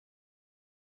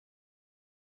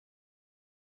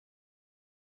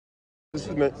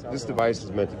This device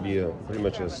is meant to be pretty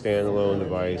much a standalone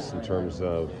device in terms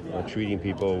of treating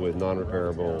people with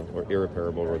non-repairable or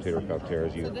irreparable rotator cuff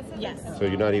tears. So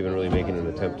you're not even really making an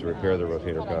attempt to repair the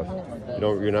rotator cuff.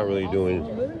 You're not really doing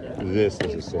this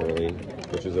necessarily,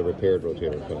 which is a repaired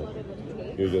rotator cuff.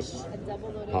 You're just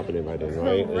popping it right in,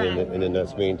 right? And then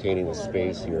that's maintaining the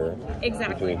space here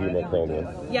between humeral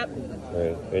acromion. Yep.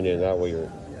 Right, and then that way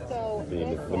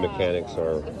the mechanics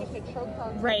are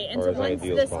right. And so once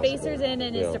the spacer's in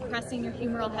and is depressing your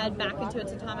humeral head back into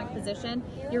its atomic position,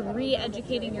 you're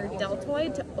re-educating your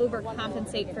deltoid to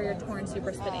overcompensate for your torn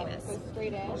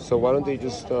supraspinatus. So why don't they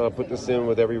just put this in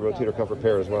with every rotator cuff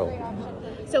repair as well?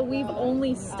 So we've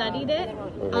only studied it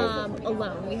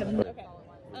alone. We have no.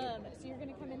 So you're going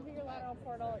to come into your lateral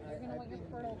portal. You're going to want your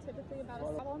portal typically about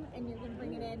a problem, and you're going to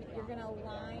bring it in. You're going to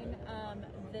align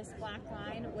this black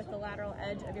line with the lateral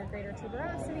edge of your greater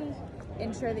tuberosity.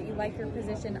 Ensure that you like your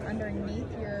position underneath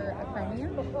your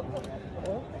acromion.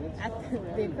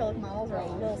 The acrylic models are a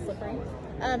little slippery.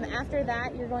 After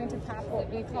that, you're going to pop what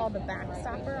we call the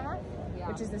backstopper off,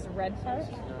 which is this red part.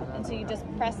 And so you just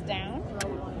press down,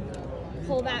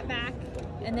 pull that back,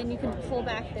 and then you can pull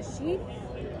back the sheath,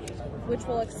 which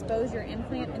will expose your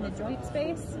implant in the joint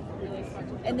space.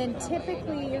 And then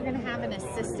typically you're going to have an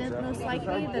assistant, most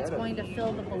likely, that's going to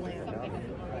fill the balloon.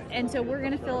 And so we're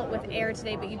going to fill it with air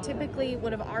today, but you typically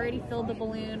would have already filled the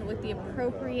balloon with the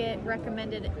appropriate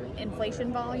recommended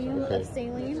inflation volume of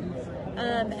saline.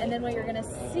 And then what you're going to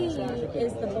see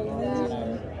is the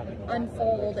balloon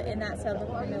unfold in that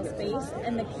subacromial space.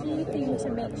 And the key thing to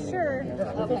make sure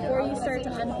before you start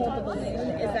to unfold the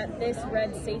balloon is that this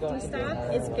red safety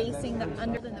stop is facing the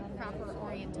under in the proper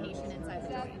orientation inside the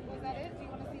joint.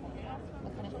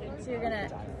 So you're gonna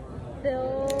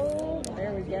fill,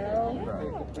 there we go.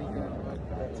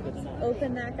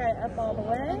 Open that guy up all the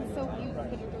way.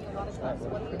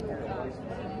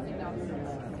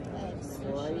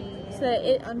 So that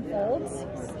it unfolds.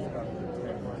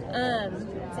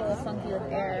 It's a little funky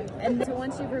with air. And so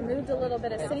once you've removed a little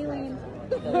bit of saline,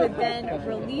 you would then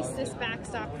release this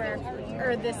backstopper,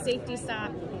 or this safety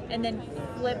stop, and then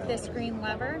flip this green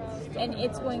lever, and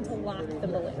it's going to lock the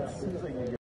balloon.